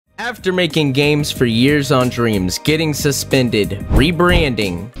After making games for years on Dreams, getting suspended,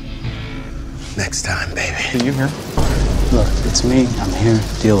 rebranding. Next time, baby. Are you here? Look, it's me. I'm here.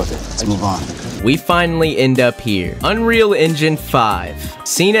 Deal with it. Let's move on. We finally end up here. Unreal Engine 5.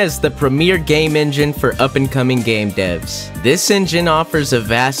 Seen as the premier game engine for up-and-coming game devs. This engine offers a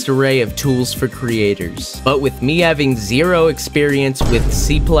vast array of tools for creators. But with me having zero experience with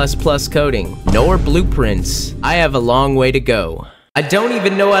C++ coding, nor blueprints, I have a long way to go. I don't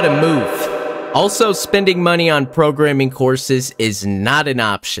even know how to move. Also, spending money on programming courses is not an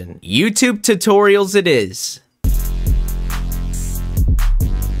option. YouTube tutorials it is.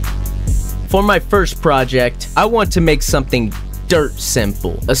 For my first project, I want to make something dirt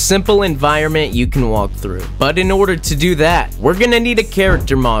simple. A simple environment you can walk through. But in order to do that, we're gonna need a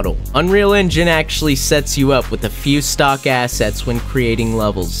character model. Unreal Engine actually sets you up with a few stock assets when creating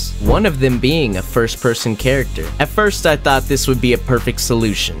levels. One of them being a first-person character. At first I thought this would be a perfect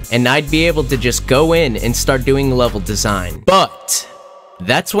solution, and I'd be able to just go in and start doing level design. But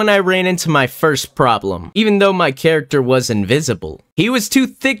that's when I ran into my first problem. Even though my character was invisible, he was too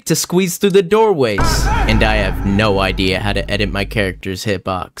thick to squeeze through the doorways, and I have no idea how to edit my character's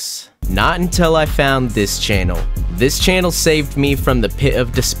hitbox. Not until I found this channel. This channel saved me from the pit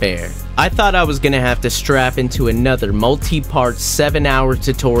of despair. I thought I was gonna have to strap into another multi-part 7-hour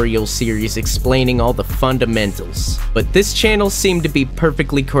tutorial series explaining all the fundamentals. But this channel seemed to be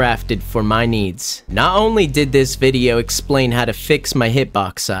perfectly crafted for my needs. Not only did this video explain how to fix my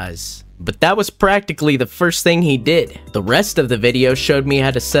hitbox size, but that was practically the first thing he did. The rest of the video showed me how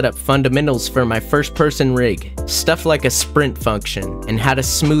to set up fundamentals for my first-person rig, stuff like a sprint function, and how to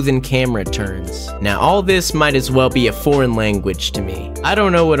smoothen camera turns. Now all this might as well be a foreign language to me. I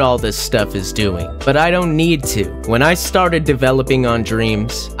don't know what all this stuff is doing, but I don't need to. When I started developing on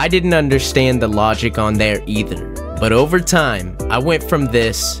Dreams, I didn't understand the logic on there either. But over time, I went from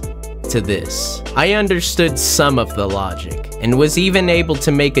this to this. I understood some of the logic, and was even able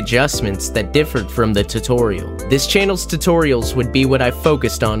to make adjustments that differed from the tutorial. This channel's tutorials would be what I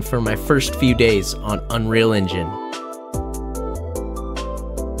focused on for my first few days on Unreal Engine.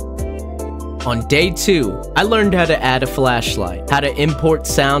 On day 2, I learned how to add a flashlight, how to import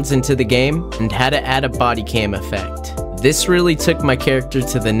sounds into the game, and how to add a body cam effect. This really took my character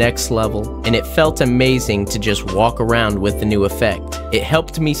to the next level, and it felt amazing to just walk around with the new effect. It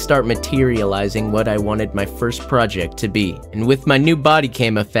helped me start materializing what I wanted my first project to be. And with my new body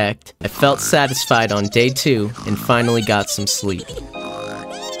cam effect, I felt satisfied on day 2 and finally got some sleep.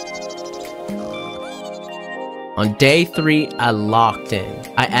 On day 3, I locked in.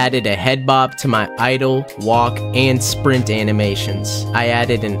 I added a head bob to my idle, walk, and sprint animations. I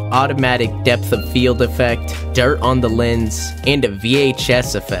added an automatic depth of field effect, dirt on the lens, and a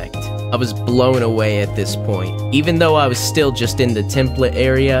VHS effect. I was blown away at this point. Even though I was still just in the template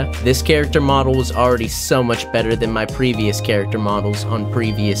area, this character model was already so much better than my previous character models on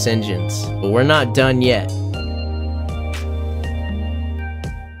previous engines. But we're not done yet.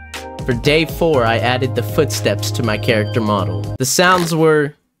 For day 4, I added the footsteps to my character model. The sounds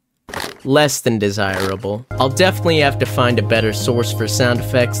were less than desirable. I'll definitely have to find a better source for sound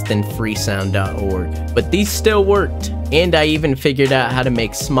effects than freesound.org. But these still worked. And I even figured out how to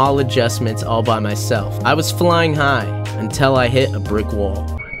make small adjustments all by myself. I was flying high until I hit a brick wall.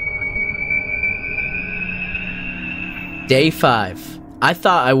 Day 5. I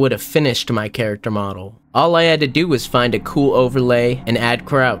thought I would have finished my character model. All I had to do was find a cool overlay and add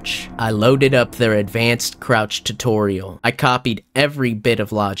crouch. I loaded up their advanced crouch tutorial. I copied every bit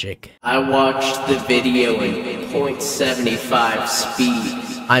of logic. I watched the video in 0.75 speed.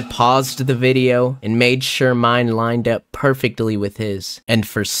 I paused the video and made sure mine lined up perfectly with his. And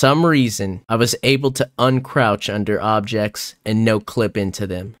for some reason, I was able to uncrouch under objects and no clip into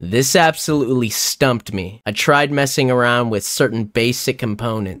them. This absolutely stumped me. I tried messing around with certain basic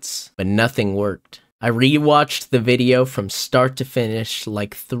components, but nothing worked. I rewatched the video from start to finish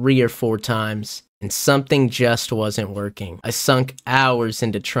like 3 or 4 times, and something just wasn't working. I sunk hours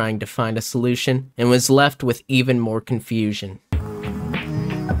into trying to find a solution, and was left with even more confusion.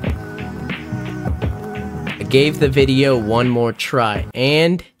 I gave the video one more try,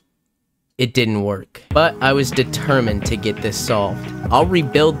 and it didn't work. But I was determined to get this solved. I'll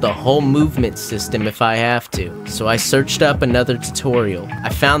rebuild the whole movement system if I have to. So I searched up another tutorial. I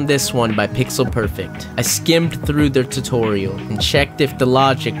found this one by Pixel Perfect. I skimmed through their tutorial and checked if the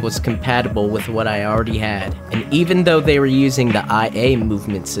logic was compatible with what I already had. And even though they were using the IA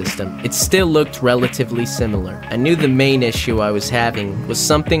movement system, it still looked relatively similar. I knew the main issue I was having was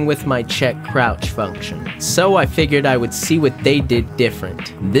something with my check crouch function. So I figured I would see what they did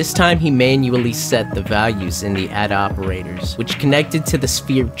different. This time he made manually set the values in the add operators, which connected to the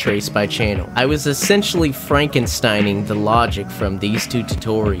sphere trace by channel. I was essentially Frankensteining the logic from these two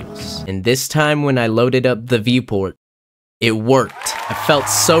tutorials, and this time when I loaded up the viewport, it worked. I felt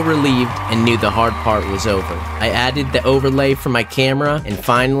so relieved and knew the hard part was over. I added the overlay for my camera and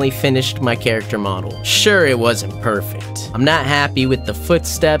finally finished my character model. Sure, it wasn't perfect. I'm not happy with the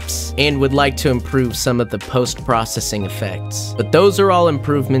footsteps and would like to improve some of the post-processing effects. But those are all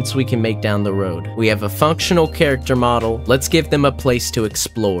improvements we can make down the road. We have a functional character model. Let's give them a place to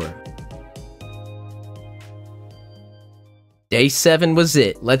explore. Day 7 was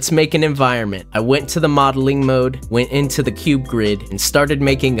it. Let's make an environment. I went to the modeling mode, went into the cube grid, and started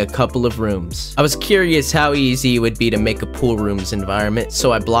making a couple of rooms. I was curious how easy it would be to make a pool rooms environment,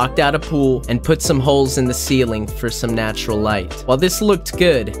 so I blocked out a pool and put some holes in the ceiling for some natural light. While this looked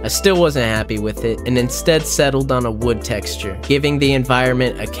good, I still wasn't happy with it, and instead settled on a wood texture, giving the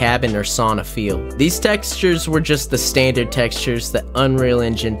environment a cabin or sauna feel. These textures were just the standard textures that Unreal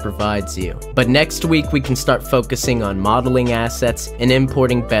Engine provides you. But next week we can start focusing on modeling assets and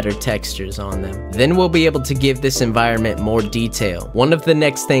importing better textures on them. Then we'll be able to give this environment more detail. One of the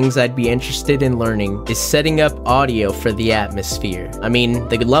next things I'd be interested in learning is setting up audio for the atmosphere. I mean,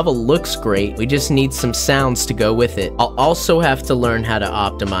 the level looks great, we just need some sounds to go with it. I'll also have to learn how to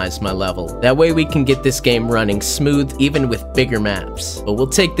optimize my level. That way we can get this game running smooth even with bigger maps. But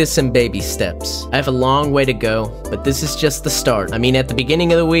we'll take this in baby steps. I have a long way to go, but this is just the start. I mean, at the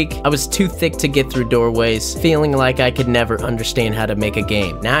beginning of the week, I was too thick to get through doorways, feeling like I could never understand how to make a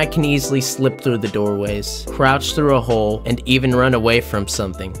game. Now I can easily slip through the doorways, crouch through a hole, and even run away from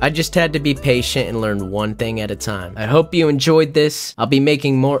something. I just had to be patient and learn one thing at a time. I hope you enjoyed this. I'll be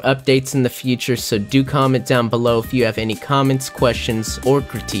making more updates in the future, so do comment down below if you have any comments, questions, or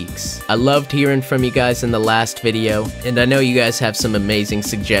critiques. I loved hearing from you guys in the last video, and I know you guys have some amazing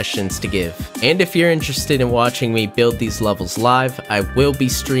suggestions to give. And if you're interested in watching me build these levels live, I will be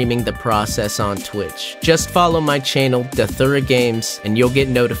streaming the process on Twitch. Just follow my channel, DETHURA Games, and you'll get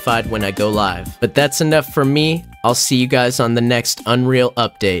notified when I go live. But that's enough from me. I'll see you guys on the next Unreal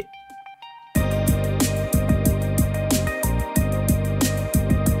update.